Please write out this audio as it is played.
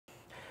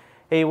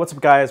Hey, what's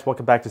up guys?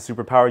 Welcome back to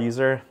Superpower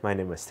User. My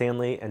name is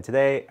Stanley, and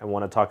today I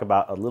want to talk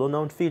about a little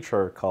known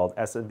feature called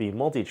SMB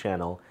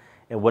Multichannel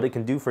and what it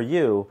can do for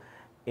you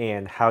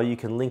and how you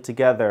can link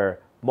together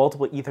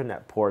multiple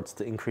Ethernet ports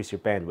to increase your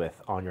bandwidth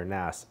on your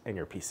NAS and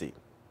your PC.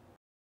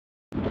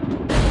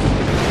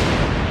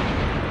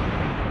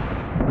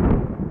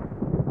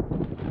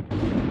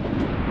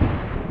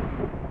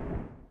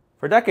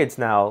 For decades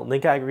now,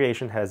 link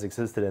aggregation has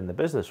existed in the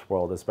business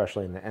world,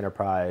 especially in the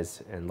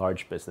enterprise and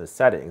large business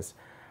settings.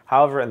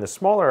 However, in the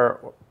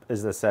smaller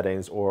business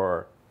settings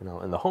or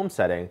in the home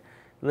setting,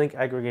 link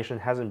aggregation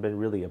hasn't been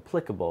really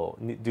applicable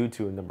due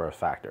to a number of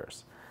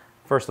factors.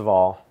 First of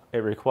all, it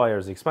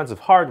requires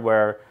expensive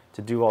hardware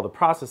to do all the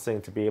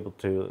processing to be able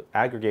to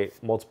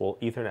aggregate multiple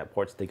Ethernet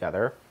ports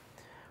together.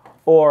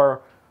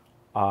 Or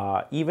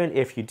even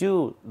if you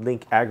do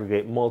link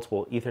aggregate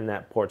multiple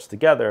Ethernet ports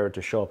together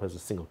to show up as a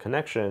single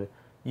connection,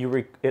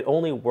 it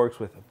only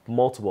works with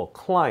multiple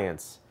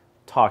clients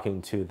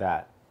talking to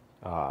that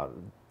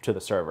to the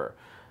server.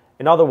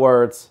 In other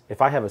words,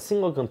 if I have a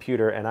single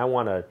computer and I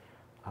want to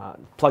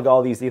plug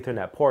all these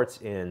Ethernet ports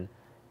in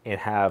and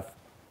have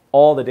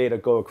all the data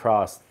go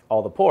across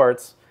all the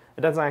ports,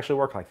 it doesn't actually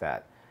work like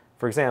that.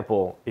 For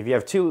example, if you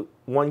have two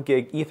 1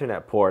 gig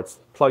Ethernet ports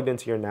plugged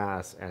into your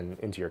NAS and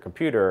into your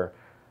computer,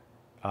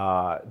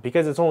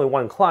 because it's only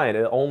one client,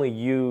 it'll only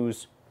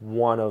use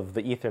one of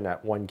the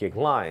Ethernet 1 gig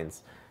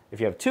lines. If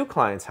you have two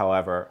clients,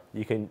 however,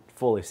 you can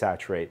fully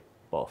saturate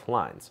both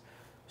lines.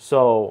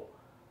 So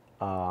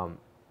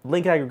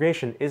link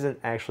aggregation isn't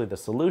actually the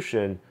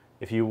solution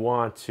if you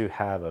want to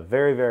have a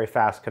very, very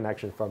fast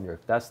connection from your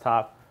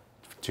desktop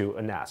to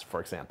a NAS, for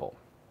example.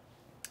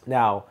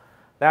 Now,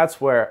 that's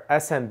where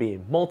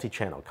SMB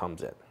Multichannel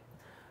comes in.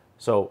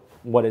 So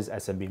what is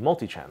SMB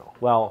Multichannel?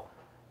 Well,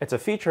 it's a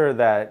feature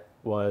that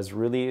was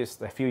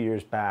released a few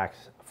years back,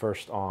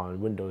 first on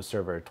Windows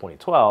Server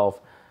 2012,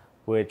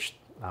 which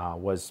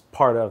was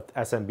part of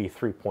SMB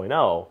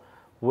 3.0,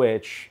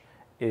 which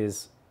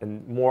is a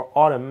more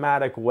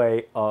automatic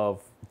way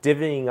of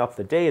divvying up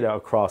the data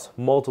across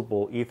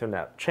multiple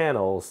Ethernet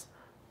channels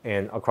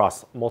and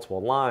across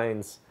multiple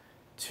lines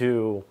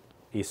to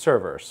a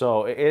server.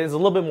 So it is a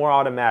little bit more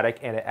automatic,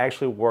 and it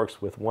actually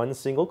works with one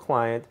single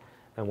client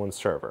and one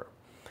server.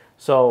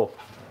 So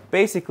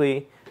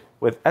basically,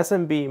 with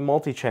SMB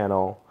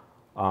Multichannel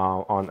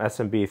on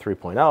SMB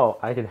 3.0,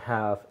 I can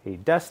have a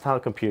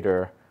desktop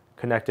computer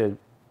connected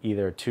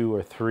either 2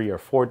 or 3 or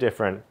 4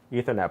 different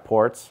Ethernet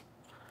ports,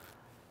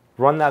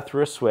 run that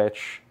through a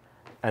switch,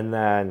 and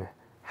then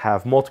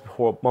have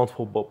multiple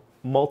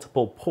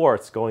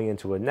ports going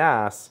into a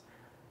NAS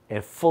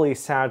and fully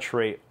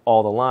saturate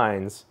all the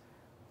lines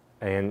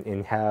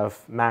and have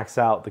max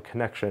out the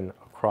connection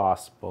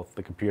across both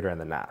the computer and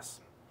the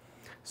NAS.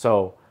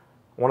 So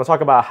I want to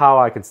talk about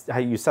how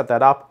you set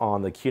that up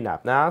on the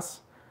QNAP NAS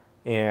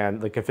and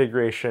the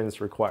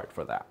configurations required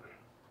for that.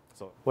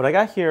 So what I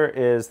got here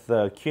is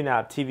the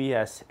QNAP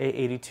TVS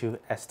A82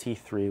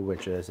 ST3,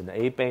 which is an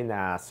 8-bay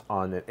NAS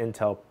on an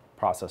Intel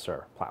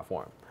processor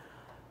platform.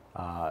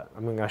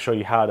 I'm going to show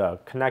you how to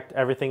connect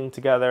everything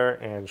together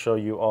and show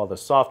you all the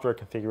software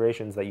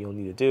configurations that you'll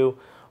need to do,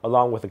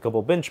 along with a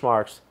couple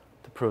benchmarks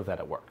to prove that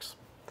it works.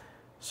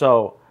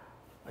 So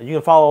you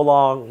can follow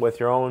along with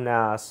your own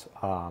NAS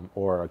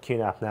or a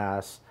QNAP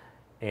NAS,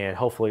 and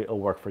hopefully it'll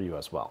work for you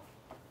as well.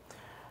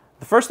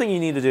 The first thing you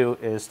need to do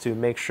is to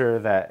make sure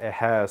that it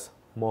has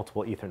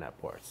multiple Ethernet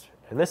ports.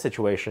 In this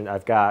situation,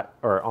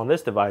 on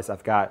this device,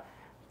 I've got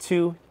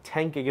two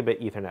 10 gigabit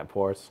Ethernet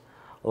ports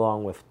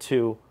along with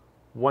two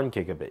 1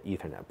 gigabit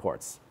Ethernet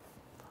ports.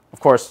 Of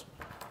course,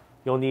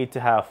 you'll need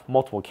to have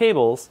multiple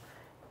cables,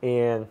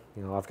 and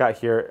I've got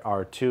here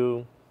our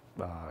two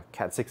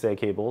Cat 6A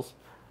cables.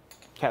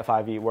 Cat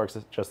 5e works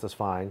just as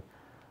fine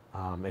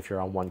if you're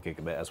on 1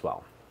 gigabit as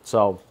well.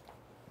 So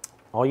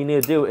all you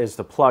need to do is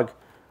to plug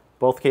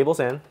both cables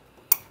in,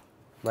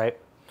 right?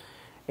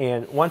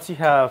 And once you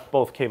have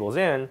both cables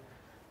in,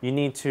 you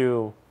need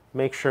to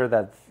make sure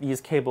that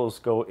these cables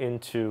go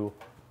into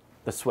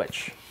the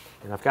switch.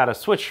 And I've got a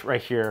switch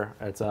right here.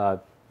 It's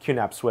a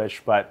QNAP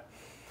switch, but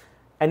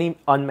any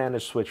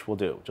unmanaged switch will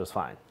do just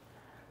fine.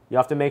 You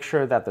have to make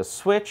sure that the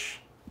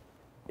switch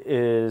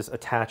is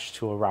attached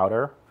to a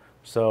router,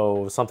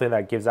 so something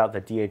that gives out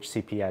the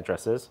DHCP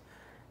addresses.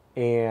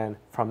 And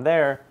from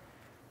there,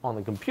 on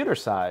the computer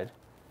side,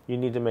 you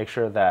need to make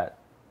sure that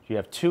you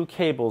have two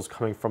cables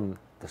coming from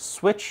the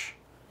switch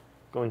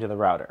going to the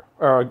router,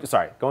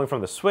 going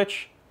from the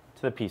switch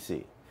to the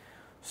PC.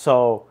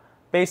 So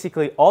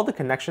basically all the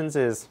connections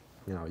is,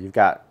 you've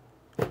got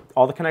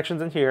all the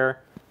connections in here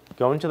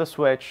going to the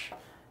switch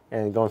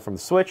and going from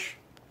the switch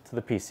to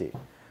the PC.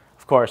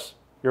 Of course,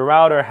 your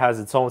router has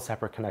its own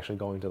separate connection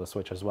going to the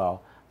switch as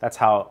well. That's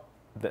how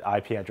the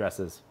IP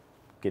addresses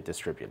get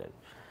distributed.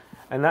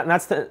 And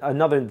that's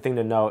another thing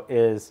to note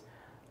is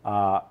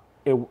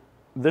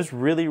this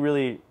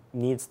really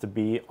needs to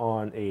be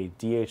on a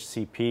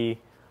DHCP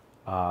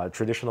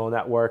traditional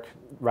network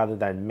rather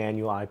than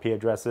manual IP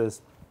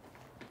addresses.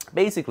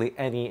 Basically,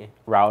 any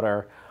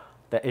router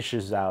that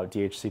issues out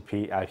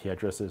DHCP IP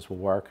addresses will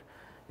work.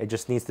 It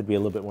just needs to be a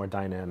little bit more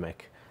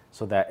dynamic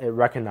so that it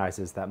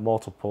recognizes that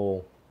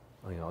multiple,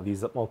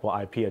 these multiple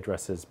IP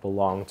addresses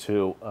belong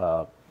to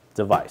a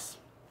device.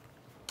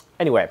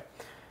 Anyway,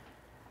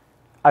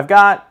 I've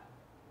got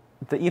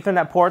the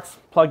Ethernet ports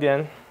plugged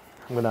in.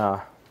 I'm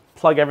gonna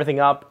plug everything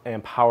up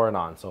and power it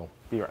on, so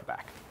be right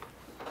back.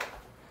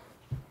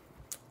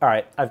 All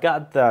right, I've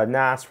got the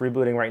NAS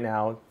rebooting right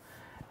now,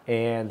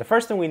 and the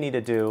first thing we need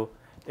to do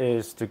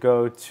is to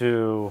go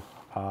to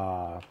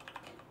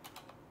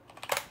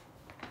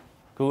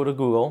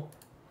Google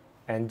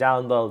and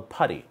download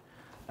Putty.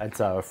 It's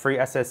a free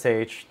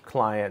SSH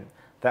client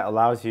that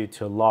allows you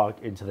to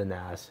log into the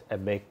NAS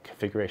and make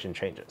configuration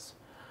changes.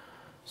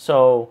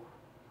 So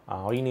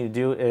all you need to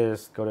do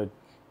is go to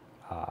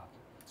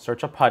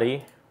search up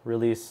Putty.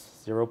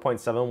 Release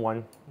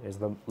 0.71 is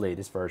the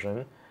latest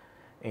version,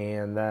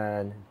 and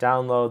then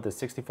download the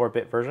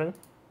 64-bit version.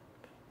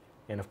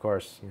 And of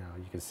course, you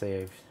can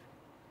save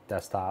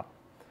desktop,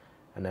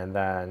 and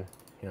then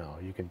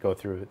you can go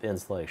through the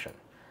installation.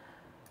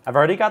 I've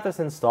already got this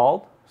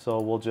installed, so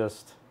we'll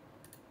just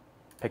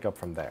pick up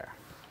from there.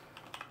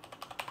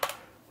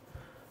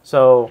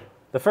 So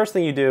the first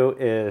thing you do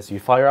is you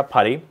fire up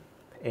Putty,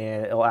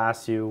 and it'll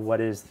ask you what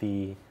is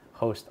the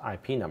host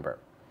IP number.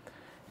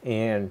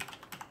 And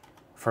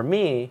for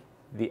me,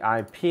 the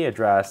IP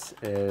address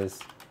is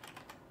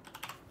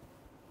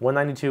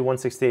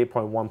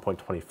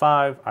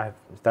 192.168.1.25.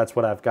 That's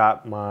what I've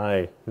got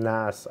my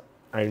NAS.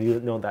 I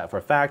know that for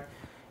a fact.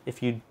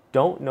 If you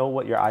don't know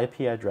what your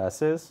IP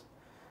address is,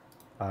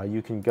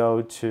 you can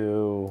go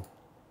to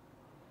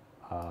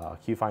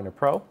QFinder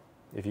Pro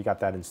if you got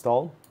that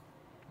installed,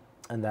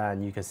 and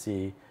then you can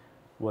see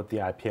what the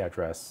IP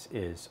address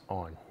is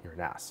on your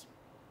NAS.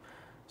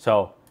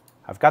 So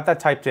I've got that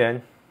typed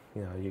in.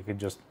 You could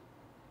just,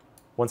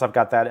 once I've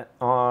got that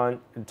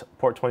on,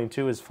 port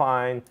 22 is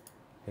fine,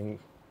 and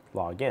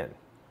log in.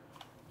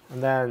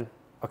 And then,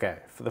 okay,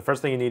 for the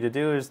first thing you need to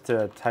do is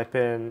to type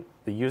in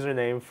the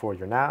username for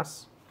your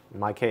NAS. In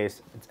my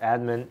case, it's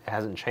admin, it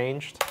hasn't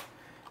changed.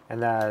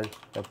 And then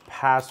the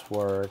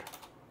password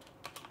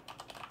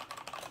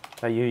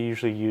that you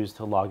usually use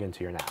to log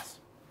into your NAS.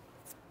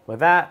 With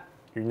that,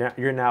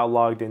 you're now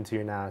logged into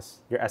your NAS,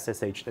 you're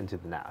SSH'd into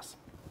the NAS.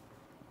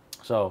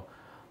 So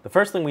the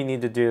first thing we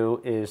need to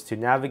do is to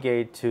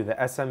navigate to the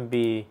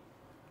SMB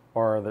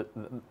or the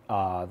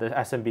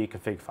SMB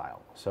config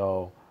file.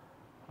 So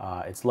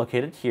it's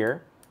located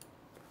here.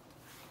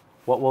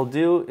 What we'll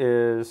do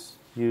is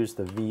use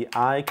the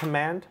vi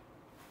command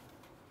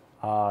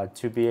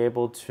to be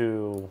able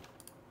to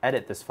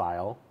edit this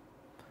file.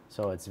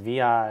 So it's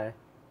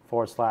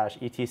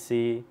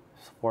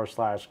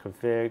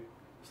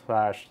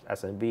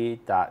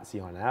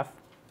vi/etc/config/smb.conf.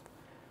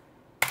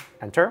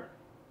 Enter.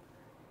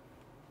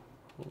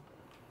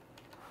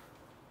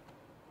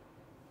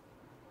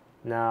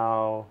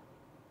 Now,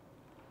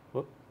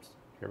 whoops,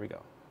 here we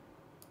go.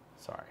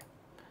 Sorry.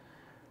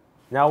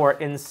 Now we're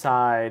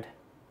inside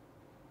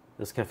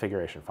this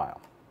configuration file.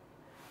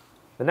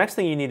 The next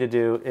thing you need to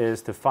do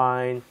is to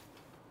find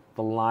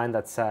the line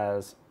that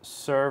says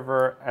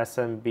server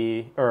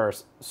SMB or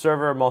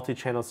server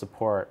multi-channel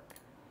support,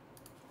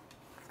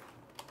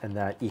 and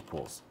that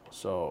equals.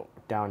 So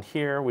down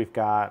here we've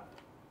got,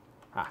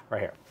 right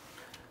here.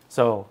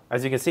 So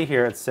as you can see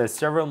here, it says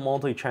server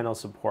multi-channel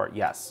support,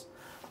 yes.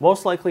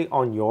 Most likely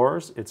on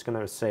yours, it's going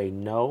to say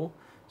no.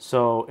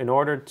 So in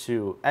order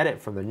to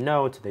edit from the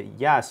no to the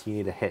yes, you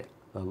need to hit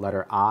the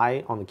letter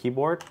I on the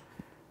keyboard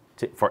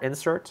for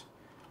insert.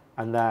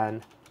 And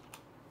then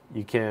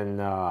you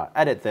can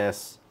edit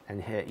this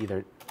and hit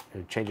either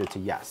change it to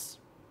yes.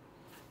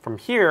 From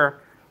here,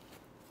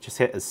 just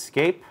hit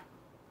escape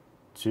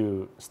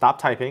to stop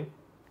typing.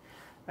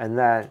 And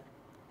then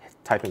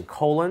type in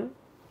colon,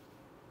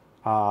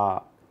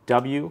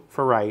 W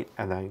for write,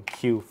 and then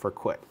Q for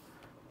quit.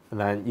 And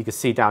then you can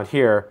see down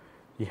here,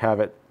 you have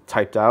it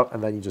typed out,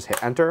 and then you just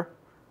hit enter,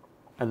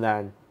 and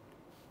then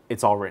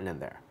it's all written in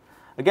there.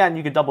 Again,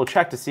 you could double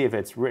check to see if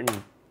it's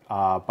written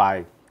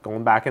by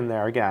going back in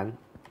there again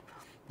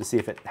to see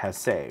if it has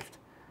saved.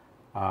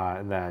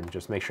 And then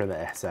just make sure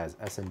that it says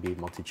SMB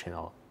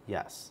Multi-Channel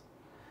yes.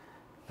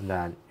 And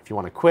then if you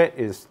want to quit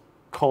is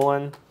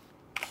colon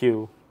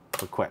Q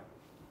for quit.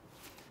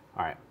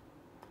 All right.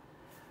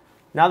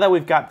 Now that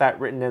we've got that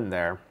written in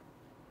there,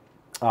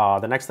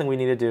 the next thing we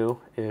need to do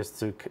is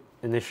to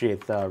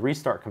initiate the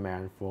restart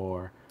command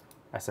for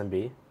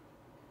SMB.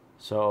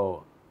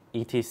 So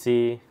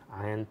etc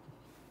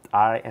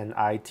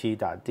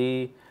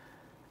init.d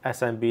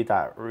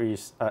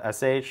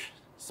smb.sh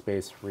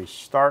space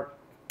restart,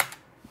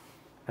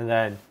 and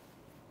then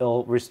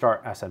it'll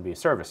restart SMB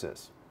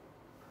services.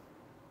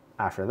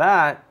 After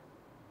that,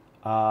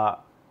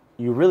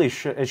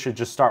 it should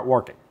just start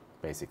working,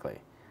 basically.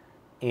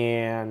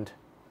 And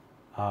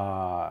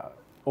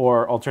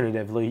or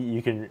alternatively,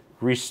 you can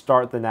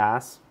restart the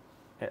NAS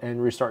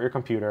and restart your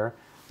computer.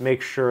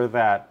 Make sure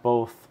that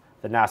both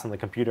the NAS and the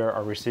computer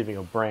are receiving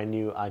a brand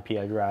new IP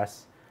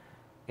address,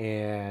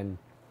 and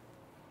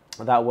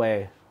that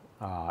way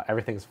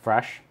everything's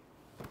fresh.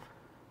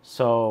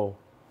 So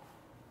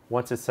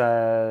once it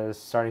says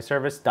starting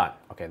service, done.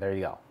 Okay, there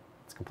you go.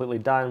 It's completely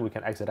done. We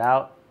can exit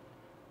out.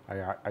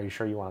 Are you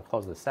sure you want to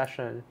close the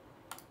session?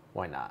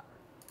 Why not?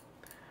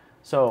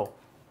 So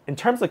in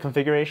terms of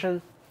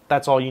configuration,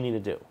 that's all you need to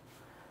do.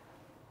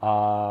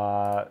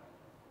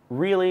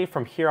 Really,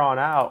 from here on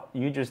out,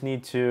 you just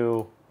need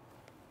to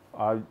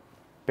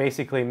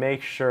basically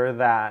make sure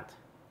that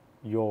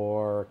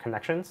your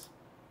connections,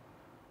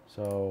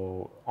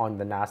 so on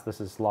the NAS, this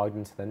is logged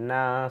into the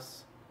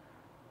NAS,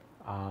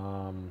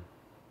 where's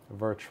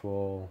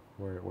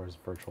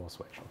virtual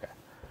switch? Okay.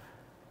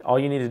 All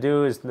you need to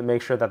do is to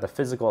make sure that the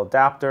physical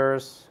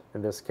adapters,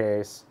 in this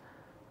case,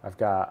 I've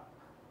got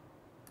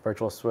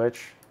virtual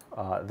switch,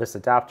 this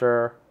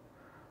adapter,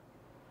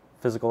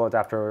 physical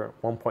adapter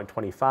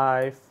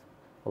 1.25,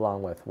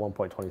 along with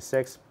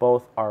 1.26,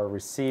 both are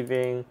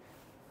receiving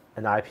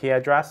an IP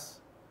address.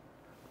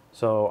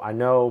 So I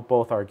know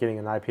both are getting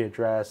an IP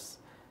address,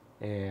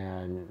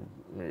 and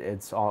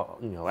it's all,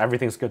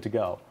 everything's good to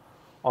go.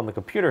 On the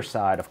computer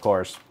side, of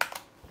course,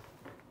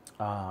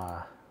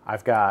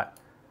 I've got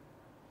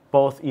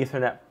both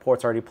Ethernet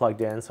ports already plugged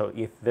in. So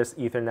this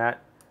Ethernet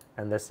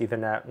and this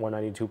Ethernet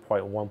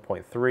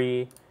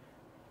 192.1.3,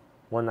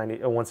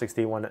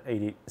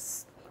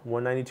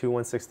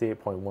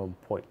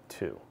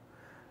 192.168.1.2.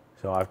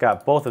 So I've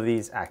got both of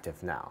these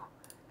active now.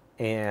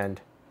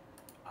 And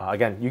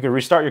again, you can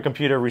restart your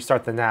computer,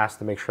 restart the NAS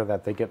to make sure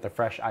that they get the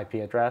fresh IP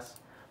address.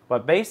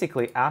 But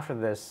basically, after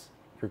this,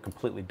 you're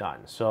completely done.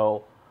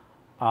 So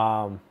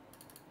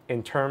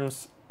in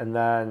terms, and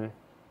then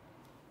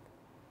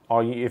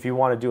if you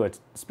want to do a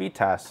speed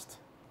test,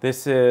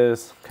 this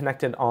is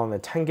connected on the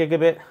 10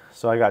 gigabit.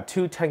 So I got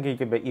two 10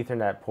 gigabit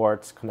Ethernet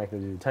ports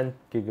connected to 10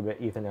 gigabit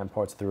Ethernet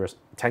ports through a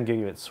 10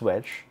 gigabit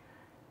switch.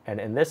 And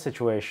in this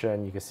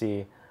situation, you can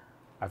see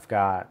I've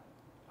got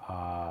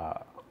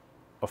a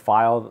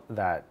file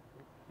that,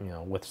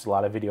 with a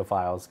lot of video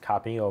files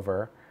copying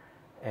over,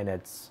 and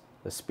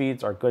the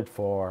speeds are good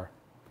for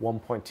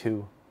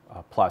 1.2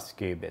 plus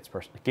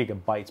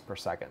gigabytes per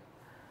second.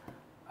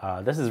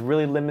 This is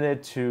really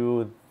limited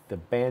to the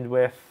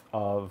bandwidth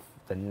of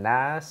the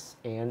NAS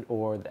and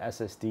or the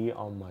SSD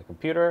on my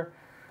computer.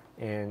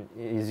 And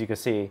as you can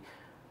see,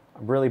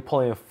 I'm really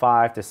pulling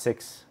 5 to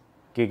 6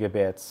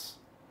 gigabits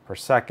per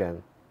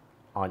second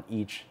on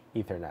each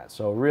Ethernet.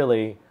 So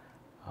really,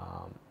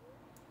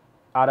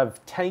 out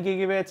of 10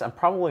 gigabits, I'm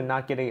probably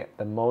not getting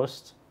the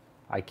most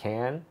I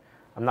can.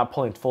 I'm not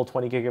pulling full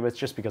 20 gigabits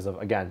just because of,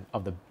 again,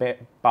 of the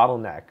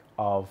bottleneck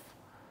of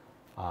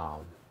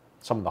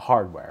some of the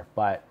hardware.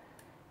 But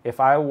if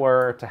I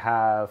were to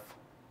have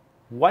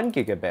 1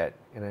 gigabit,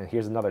 and then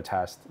here's another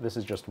test, this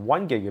is just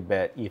 1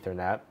 gigabit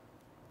Ethernet.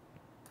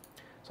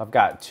 So I've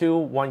got two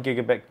 1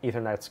 gigabit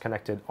Ethernets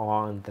connected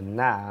on the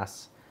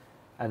NAS,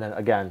 and then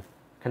again,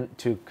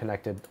 two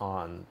connected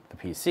on the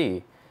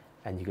PC.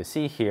 And you can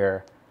see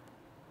here,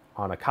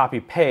 on a copy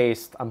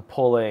paste, I'm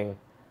pulling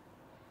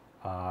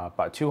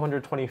about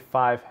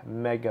 225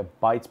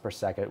 megabytes per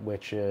second,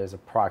 which is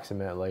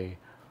approximately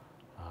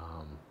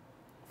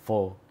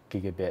full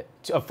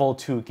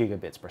 2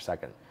 gigabits per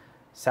second,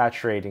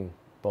 saturating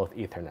both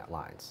Ethernet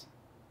lines.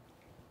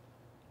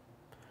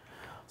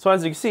 So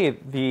as you can see,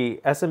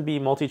 the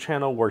SMB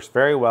multi-channel works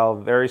very well,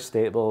 very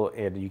stable,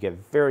 and you get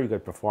very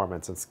good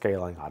performance and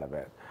scaling out of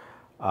it.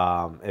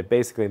 It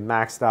basically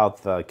maxed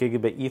out the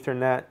gigabit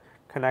Ethernet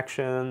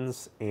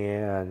connections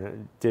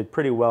and did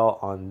pretty well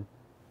on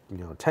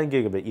 10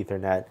 gigabit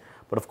Ethernet,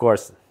 but of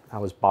course I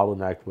was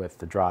bottlenecked with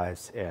the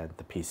drives and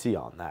the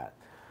PC on that.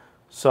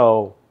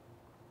 So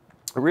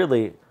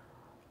really,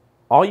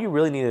 all you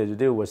really needed to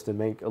do was to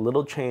make a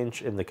little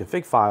change in the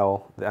config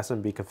file, the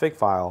SMB config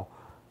file,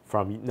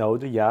 from no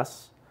to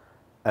yes,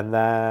 and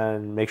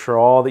then make sure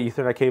all the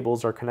Ethernet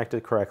cables are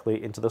connected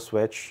correctly into the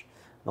switch.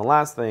 And the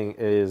last thing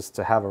is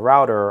to have a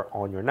router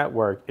on your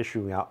network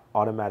issuing out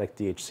automatic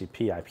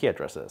DHCP IP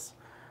addresses.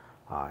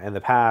 In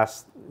the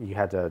past,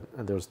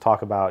 there was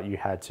talk about you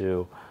had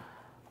to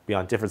be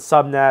on different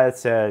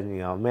subnets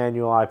and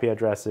manual IP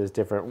addresses,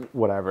 different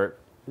whatever.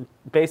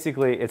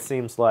 Basically, it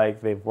seems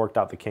like they've worked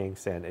out the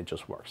kinks and it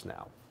just works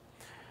now.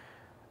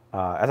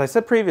 As I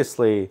said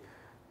previously,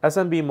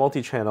 SMB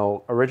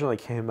Multichannel originally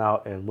came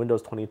out in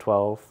Windows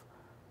 2012,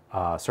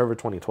 Server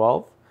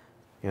 2012,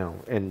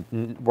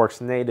 and works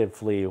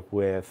natively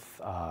with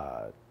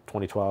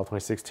 2012,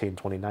 2016,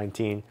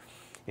 2019.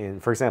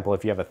 And for example,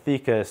 if you have a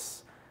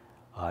Thecus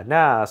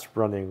NAS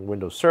running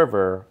Windows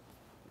Server,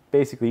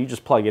 basically you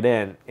just plug it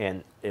in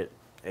and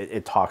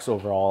it talks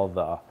over all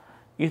the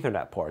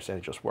Ethernet ports and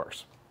it just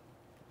works.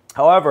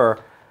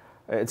 However,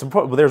 it's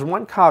important. There's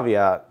one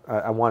caveat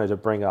I wanted to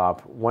bring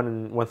up.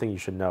 One thing you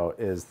should know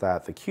is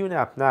that the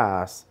QNAP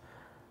NAS,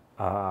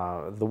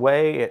 the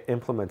way it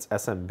implements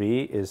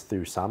SMB is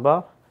through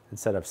Samba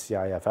instead of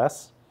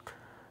CIFS.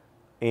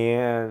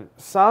 And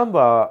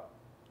Samba,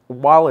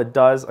 while it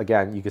does,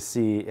 again, you can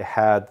see it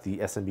had the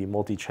SMB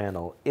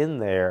multi-channel in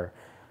there,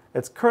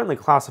 it's currently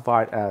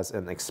classified as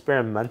an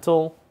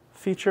experimental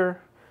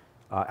feature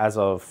as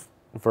of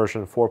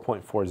version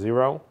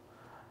 4.40.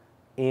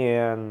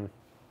 And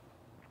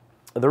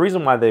the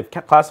reason why they've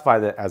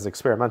classified it as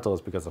experimental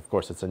is because, of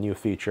course, it's a new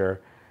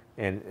feature,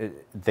 and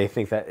they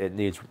think that it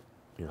needs,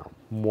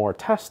 more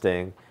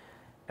testing,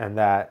 and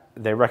that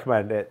they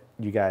recommended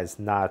you guys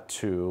not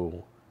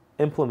to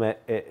implement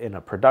it in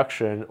a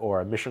production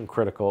or a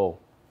mission-critical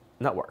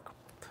network.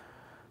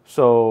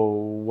 So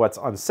what's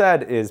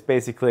unsaid is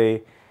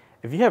basically,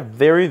 if you have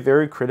very,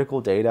 very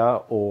critical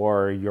data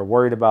or you're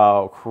worried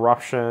about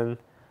corruption,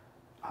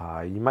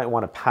 you might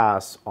want to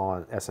pass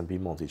on SMB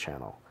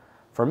multi-channel.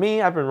 For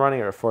me, I've been running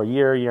it for a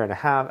year, year and a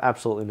half,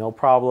 absolutely no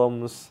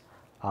problems.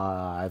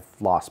 I've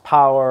lost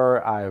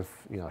power, I've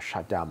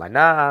shut down my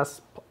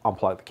NAS,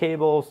 unplugged the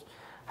cables.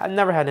 I've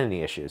never had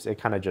any issues. It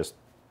kind of just,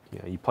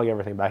 you plug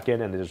everything back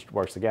in and it just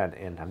works again,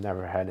 and I've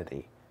never had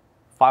any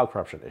file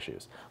corruption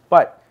issues.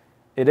 But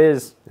it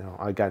is,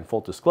 again,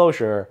 full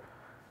disclosure,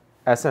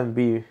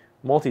 SMB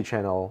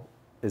Multichannel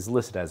is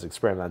listed as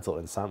experimental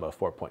in SMB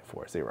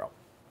 4.40.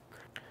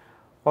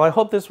 Well, I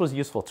hope this was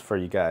useful for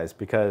you guys,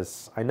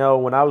 because I know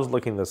when I was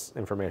looking this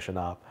information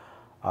up,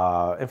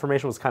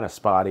 information was kind of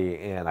spotty,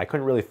 and I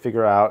couldn't really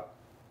figure out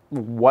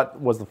what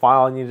was the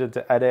file I needed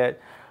to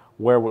edit,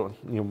 where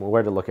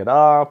to look it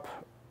up,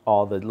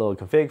 all the little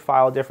config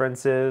file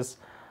differences,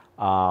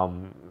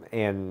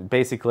 and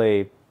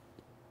basically,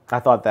 I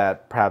thought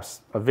that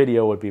perhaps a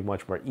video would be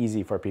much more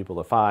easy for people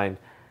to find,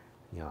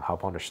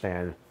 help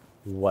understand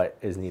what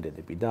is needed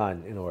to be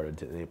done in order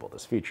to enable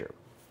this feature.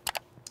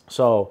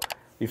 So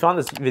if you found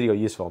this video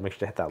useful, make sure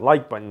to hit that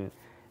like button,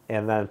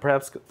 and then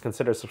perhaps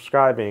consider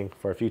subscribing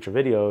for future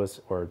videos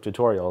or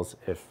tutorials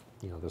if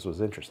this was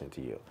interesting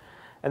to you.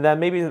 And then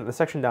maybe in the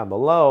section down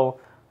below,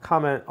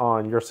 comment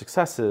on your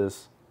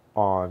successes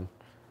on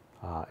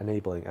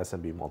enabling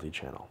SMB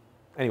multi-channel.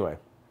 Anyway,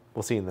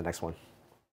 we'll see you in the next one.